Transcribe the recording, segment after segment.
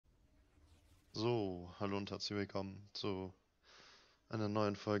So, hallo und herzlich willkommen zu einer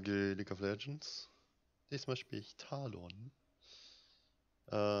neuen Folge League of Legends. Diesmal spiele ich Talon.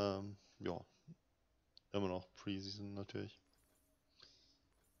 Ja, immer noch Preseason natürlich.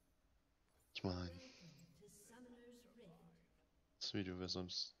 Ich meine, das Video wäre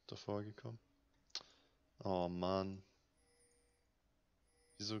sonst davor gekommen. Oh Mann,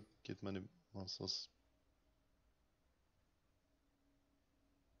 wieso geht meine Maus aus?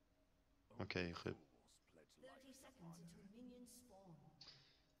 Okay, RIP.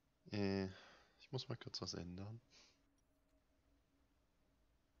 Äh, ich muss mal kurz was ändern.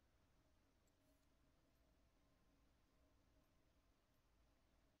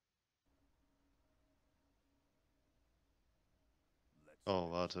 Oh,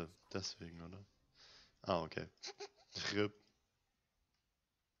 warte, deswegen, oder? Ah, okay. RIP.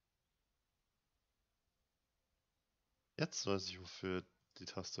 Jetzt weiß ich, wofür die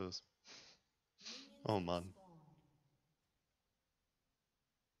Taste ist. Oh Mann.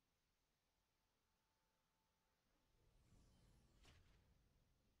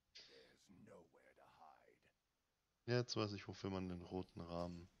 Jetzt weiß ich, wofür man den roten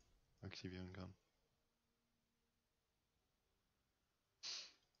Rahmen aktivieren kann.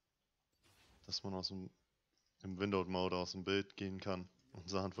 Dass man im Windowed-Mode aus dem Bild gehen kann und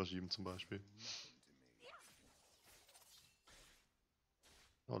Sachen verschieben zum Beispiel.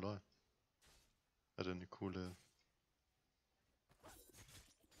 Oh lol. Hat einen coolen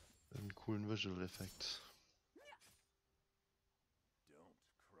Visual-Effekt.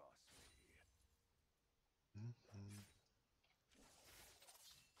 Mhm.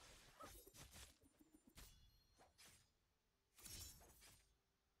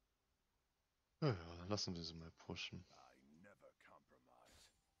 Ja, lassen wir sie mal pushen.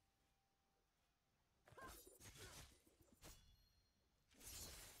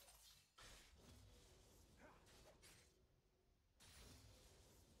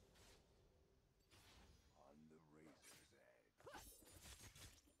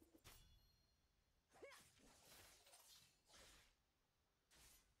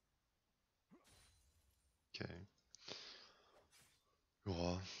 Okay.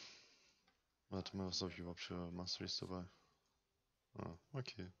 Ja. Warte mal, was habe ich überhaupt für Masteries dabei? Ah,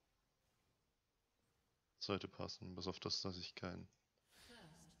 okay. Sollte passen, bis auf das, dass ich keine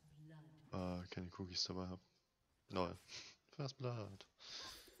Cookies dabei habe. Lol. First Blood.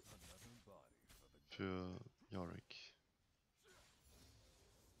 Für Yorick.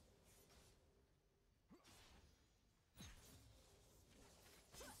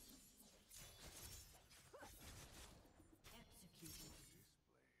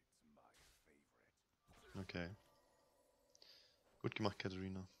 Okay. Gut gemacht,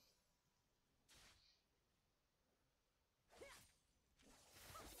 Katharina.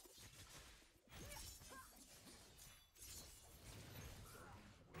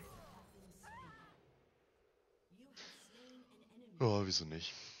 Oh, wieso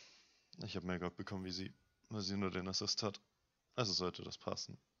nicht? Ich habe mehr Geld bekommen, weil sie nur den Assist hat. Also sollte das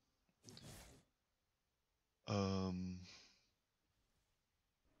passen. Ähm.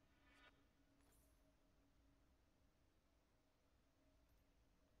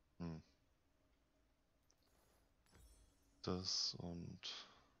 Hm. Das und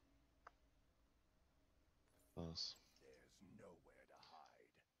das.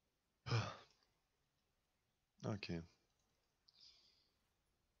 Okay.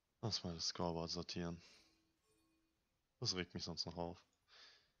 Lass mal das Scoreboard sortieren. Das regt mich sonst noch auf.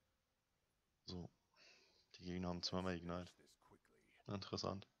 So. Die Gegner haben zweimal Ignite.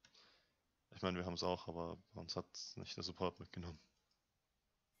 Interessant. Ich meine, wir haben es auch, aber bei uns hat nicht der Support mitgenommen.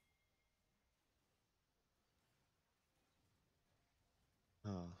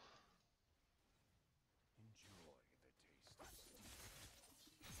 Ja.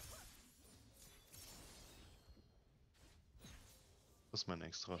 Das ist mein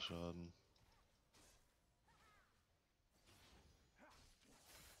extra Schaden.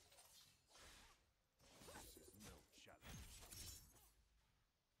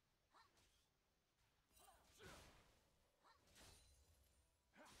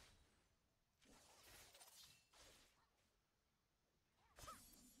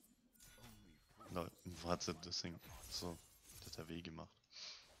 Lol, wo hat sie das Ding? So, das hat er weh gemacht.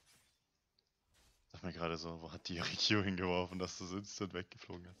 Ich dachte mir gerade so, wo hat die ihre Q hingeworfen, dass das instant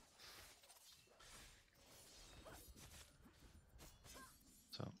weggeflogen ist.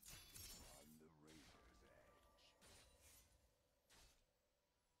 So.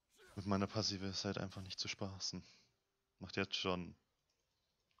 Mit meiner Passive ist halt einfach nicht zu spaßen. Macht jetzt schon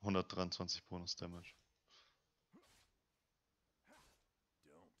 123 Bonus Damage.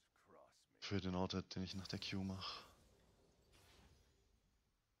 für den Auto, den ich nach der Q mache.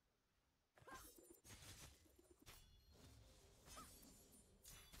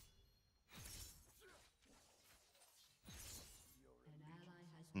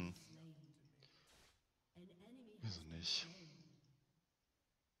 Wieso nicht?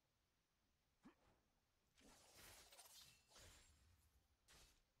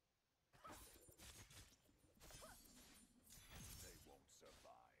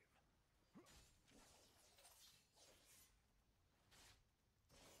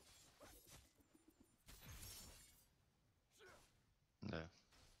 Nee.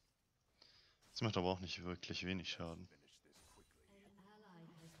 Das macht aber auch nicht wirklich wenig Schaden.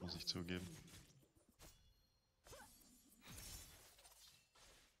 Muss ich zugeben.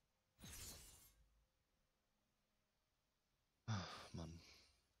 Ach, Mann.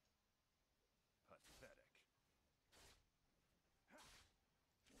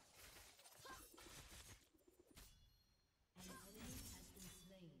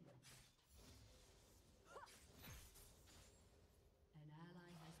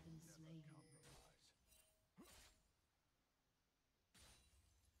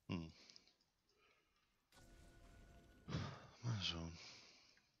 Hm. Mal schauen.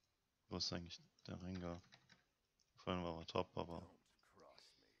 Wo ist eigentlich der Rengar? Vorhin war er top, aber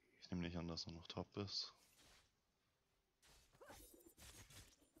ich nehme nicht an, dass er noch top ist.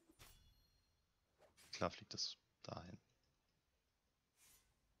 Klar fliegt es dahin.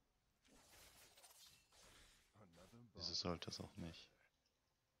 Wieso sollte es auch nicht?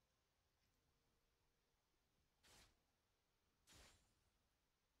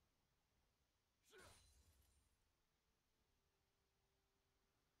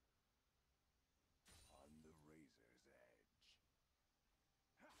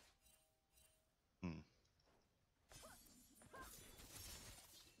 Hm.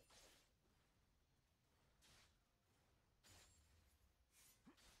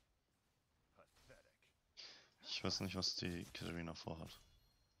 Ich weiß nicht, was die Katharina vorhat.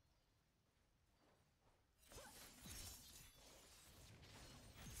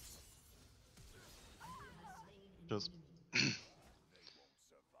 Tschüss.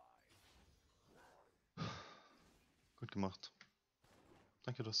 Gut gemacht.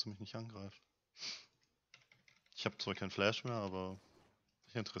 Danke, dass du mich nicht angreifst. Ich habe zwar keinen Flash mehr, aber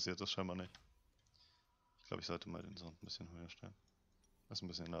mich interessiert das scheinbar nicht. Ich glaube, ich sollte mal den Sound ein bisschen höher stellen. Das ist ein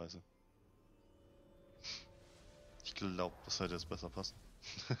bisschen leise. Ich glaube, das sollte jetzt besser passen.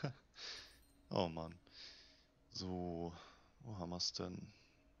 Oh Mann. So, wo haben wir es denn?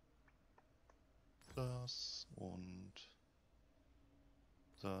 Das und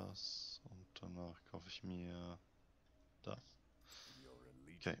danach kaufe ich mir das.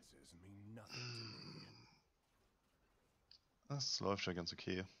 Okay. Das läuft ja ganz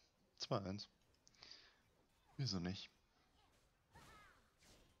okay. 2-1. Wieso nicht?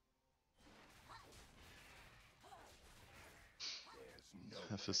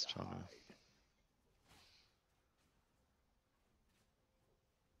 Herr Fist-Channel.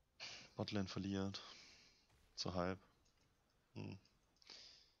 Botlane verliert. Zu halb.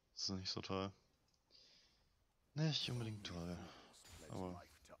 Das ist nicht so toll. Nicht unbedingt toll. Aber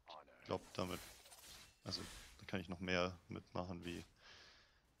ich glaube damit, also da kann ich noch mehr mitmachen wie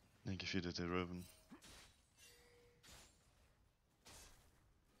eine gefeedete Riven.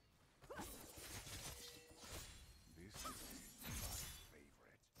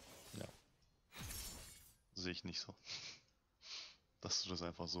 Ja. Sehe ich nicht so. Dass du das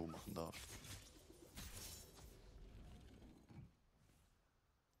einfach so machen darfst.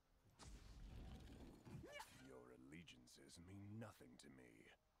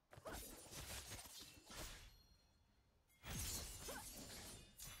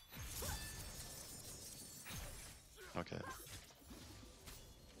 Okay.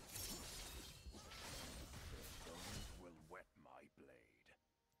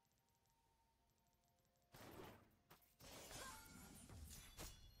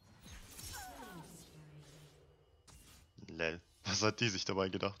 Lel. Was hat die sich dabei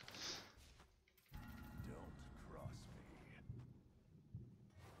gedacht?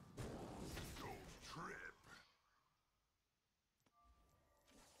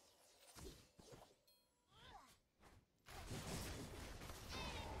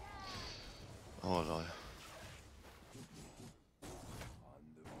 Oh lol.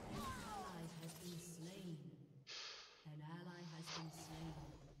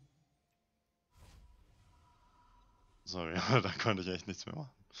 Sorry, aber da konnte ich echt nichts mehr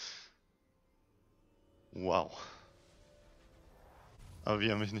machen. Wow. Aber wie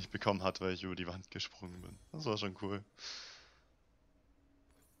er mich nicht bekommen hat, weil ich über die Wand gesprungen bin. Das war schon cool.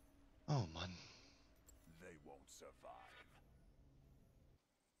 Oh Mann. They won't survive.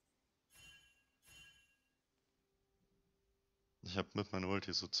 Ich habe mit meiner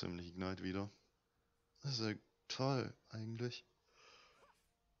Ulti so ziemlich Ignite wieder. Das ist ja toll, eigentlich.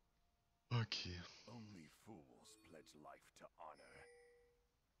 Okay. Only fools pledge life to honor.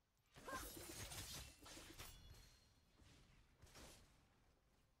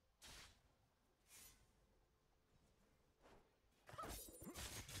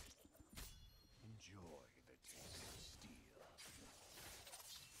 Enjoy the taste of steel.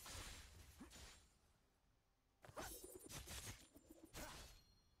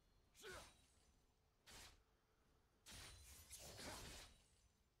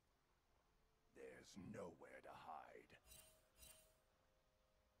 There's nowhere to hide.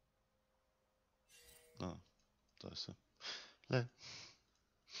 Ah, da ist sie. Le.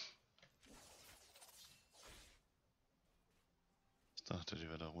 Ich dachte, die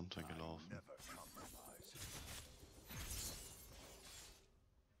wäre da runtergelaufen. Never compromise.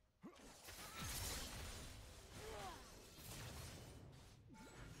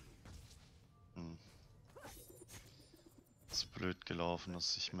 Hm. Ist blöd gelaufen,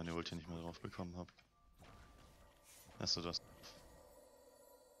 dass ich meine Ulti nicht mehr drauf bekommen habe. Hast du das?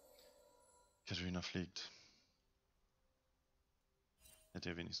 Katarina fliegt. Hätte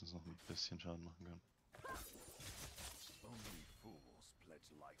ja wenigstens noch ein bisschen Schaden machen können. Only fools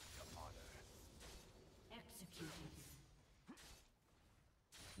pledge life to honor. Executed.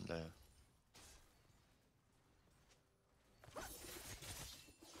 Leer.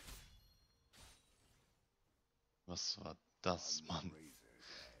 Was war das, Mann? Razor's edge.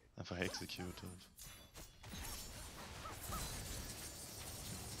 Einfach executed.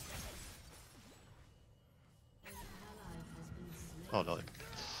 An ally has been slain. Oh lol.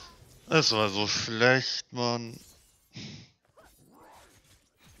 Es war so schlecht, Mann.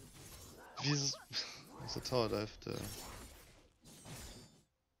 Wieso Tower Dive der?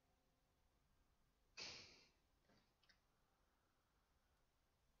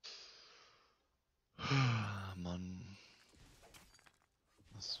 Mann.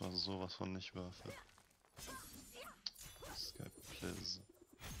 Das war sowas von nicht worth it. Sky please.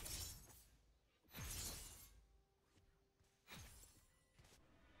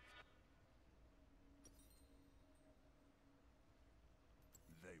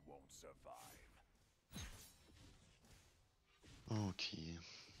 They won't survive. Okay.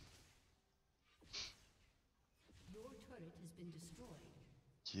 Your turret has been destroyed.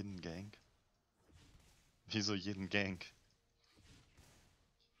 Jeden Gank? Wieso jeden Gank?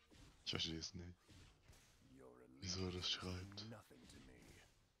 Ich verstehe es nicht. Your Wieso er das allegiance schreibt. is nothing to me.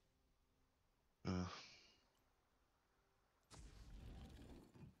 Ja.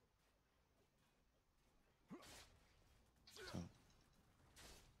 So.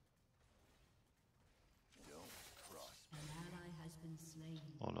 Don't cross me. An ally has been slain.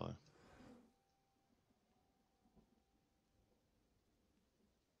 Oh lol.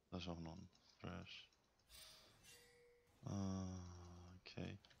 Da ist auch noch ein Thrash.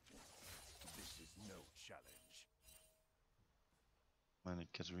 Okay. This is no challenge. Meine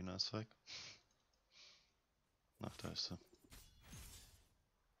Katarina ist weg. Ach, da ist sie.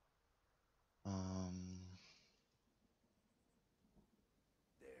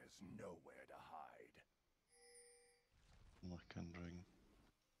 There's nowhere to hide. Mach keinen Dragon.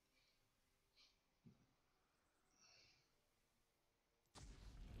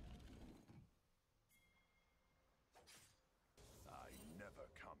 I never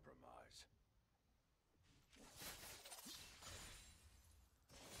compromise.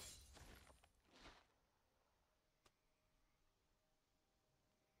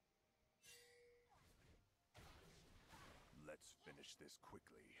 Let's finish this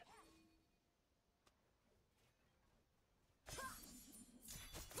quickly.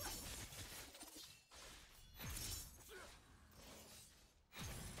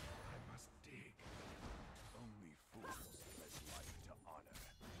 I must dig. Only fools pledge life to honor.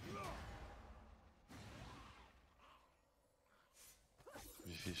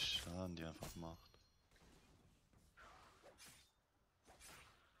 Wie viel Schaden die einfach macht. Allegiance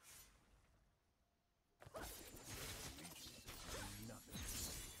is nothing to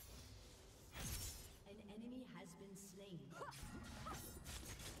me. An enemy has been slain.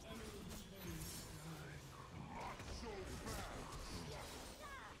 Enemy killing spree.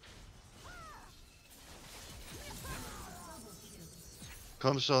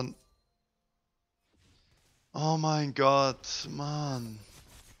 Komm schon. Oh mein Gott, Mann.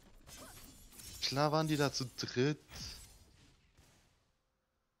 Klar waren die da zu dritt.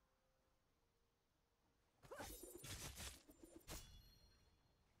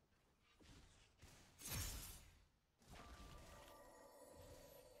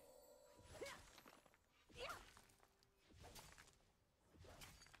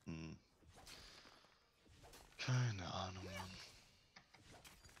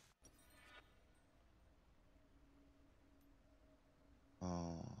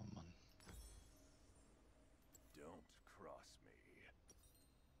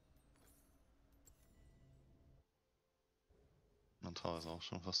 Inventar ist auch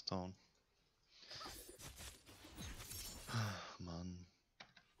schon fast down. Mann.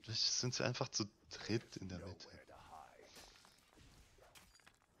 Vielleicht sind sie einfach zu dritt in der Mitte. Nowhere to hide.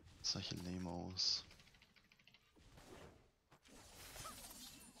 Solche Lemos.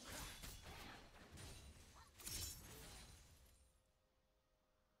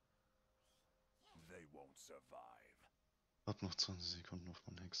 They won't survive. Hab noch 20 Sekunden auf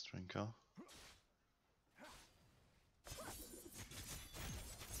meinen Hexdrinker.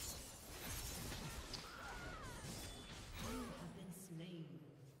 Have been slain.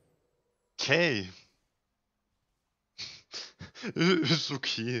 Okay. Ist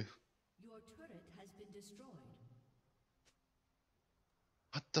okay. Your turret has been destroyed.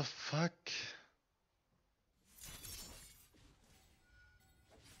 What the fuck?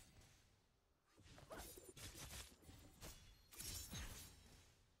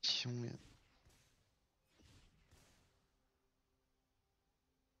 Junge.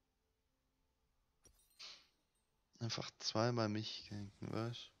 Einfach zweimal mich ganken,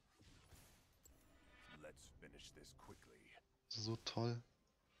 weißt Let's finish this quickly. du? So toll.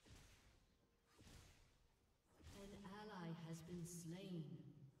 An ally has been slain.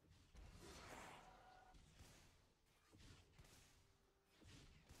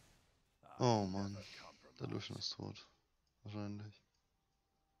 Oh Mann. Never Der compromise. Lucian ist tot. Wahrscheinlich.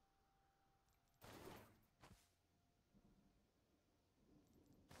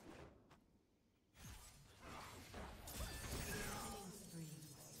 Killing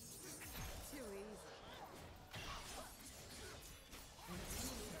spree. Too easy. An enemy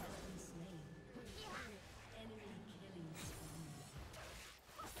has been slain. Enemy killing spree.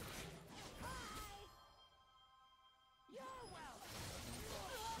 You're welcome.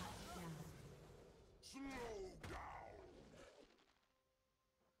 Down. Slow down.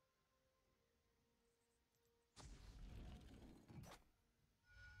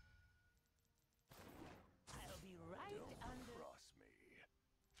 I'll be right Don't under. cross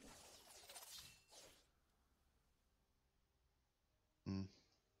me. Hm.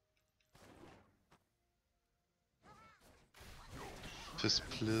 Piss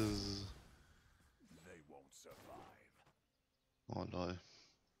please. They won't survive. Oh lol.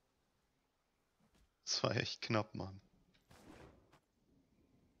 Das war echt knapp, Mann.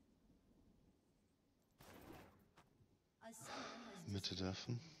 A summoner has Mitte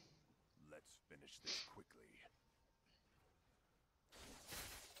deffen. Let's finish this quickly.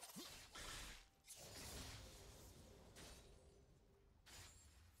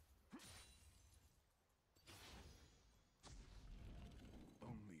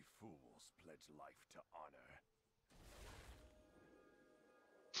 Only fools pledge life to honor.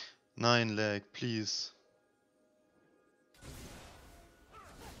 Nein, Lag, please.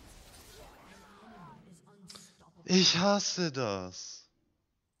 enemy is unstoppable. Ich hasse das.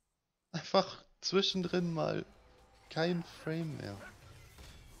 Einfach zwischendrin mal kein Frame mehr.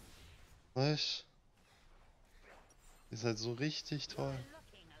 Weißt? Ist halt so richtig toll.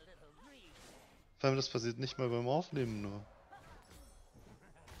 Looking a little green. Vor allem, das passiert nicht mal beim Aufnehmen nur.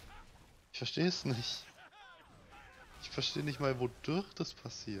 Ich verstehe es nicht. Ich verstehe nicht mal, wodurch das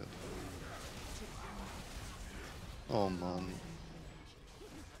passiert. Oh Mann.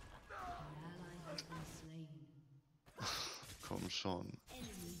 An ally has been slain. Komm schon.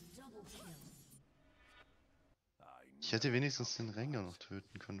 Enemy double kill. Ich hätte wenigstens den Ränger noch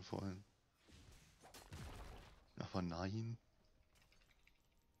töten können vorhin. Aber nein.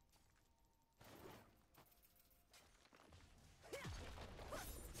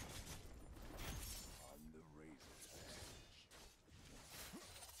 On the razor's edge.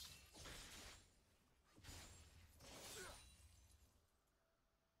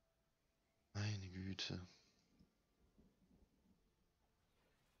 Meine Güte.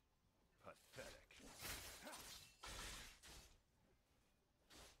 Pathetic.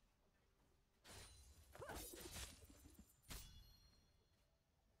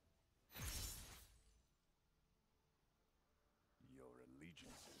 Your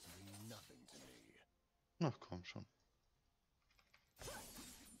allegiances mean nothing to me. Na komm schon.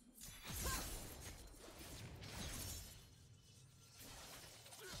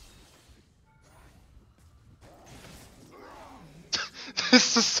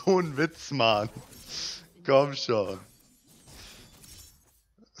 Das ist so ein Witz, Mann. Komm schon.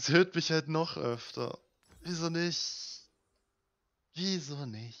 Es hört mich halt noch öfter. Wieso nicht? Wieso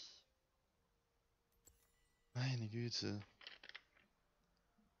nicht? Meine Güte.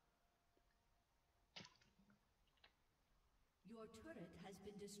 Your turret has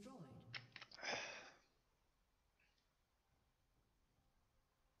been destroyed.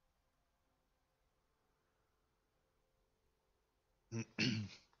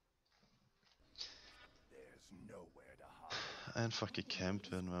 nowhere to hide. Einfach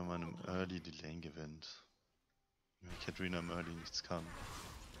gecampt werden, weil man im Early die Lane gewinnt. Weil Katarina im Early nichts kann.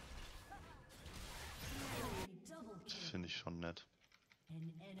 Double kill. Finde ich schon nett.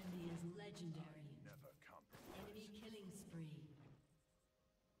 An enemy is legendary. Never compromise. Enemy killing spree.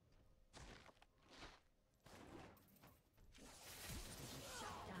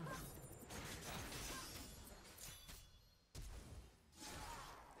 Shut down.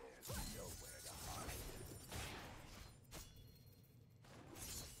 There's nowhere to hide.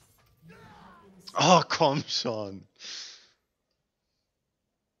 You have been Oh, komm schon!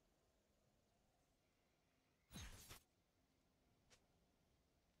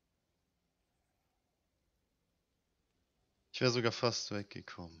 Ich wäre sogar fast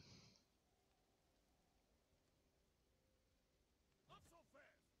weggekommen.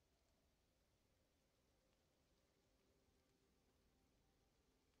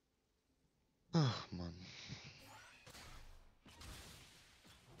 Ach Mann.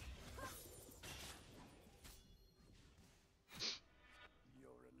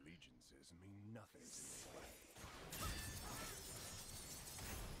 Your allegiances mean nothing to me.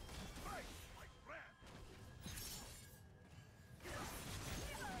 Fight like rat.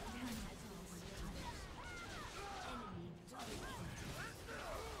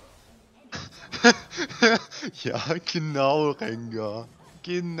 Ja, genau, Rengar.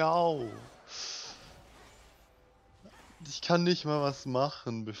 Genau. Ich kann nicht mal was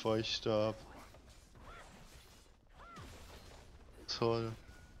machen, bevor ich starb. Toll. Your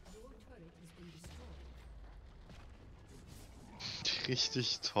turret has been destroyed.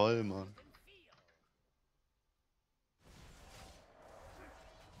 Richtig toll, Mann. Your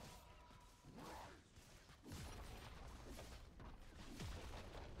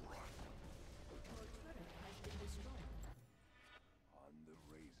turret has been destroyed. On the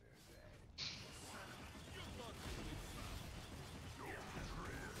razor's edge.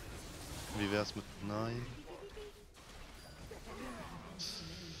 Wie wär's mit Nein?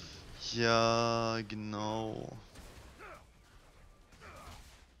 Ja, genau.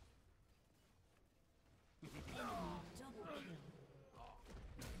 Enemy double kill.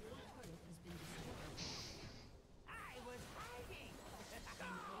 Your turret has been destroyed. I was hiding. An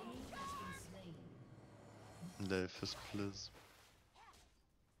enemy has been slain. Delphis Bliss.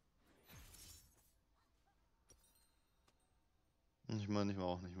 Ich meine, ich war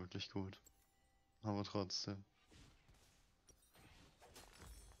auch nicht wirklich gut. Aber trotzdem.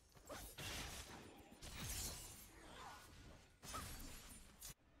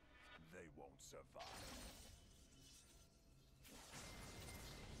 They won't survive.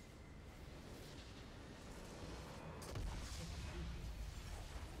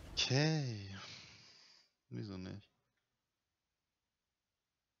 Okay. Wieso nicht?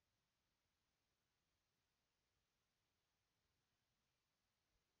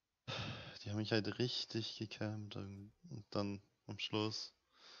 Die haben mich halt richtig gecampt und dann am Schluss.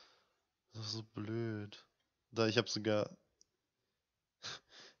 Das ist so blöd. Da ich habe sogar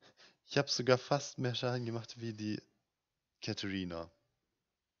fast mehr Schaden gemacht wie die Katarina.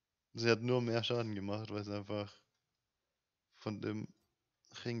 Sie hat nur mehr Schaden gemacht, weil sie einfach von dem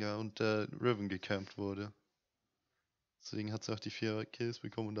Ringer und der Riven gecampt wurde. Deswegen hat sie auch die 4 Kills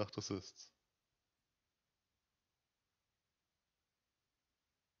bekommen und 8 Assists.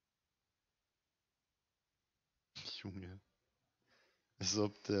 Junge. Als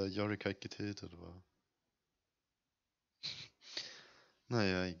ob der Yorick halt getiltet war.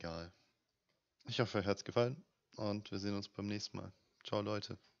 Naja, egal. Ich hoffe, euch hat's gefallen und wir sehen uns beim nächsten Mal. Ciao,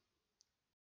 Leute.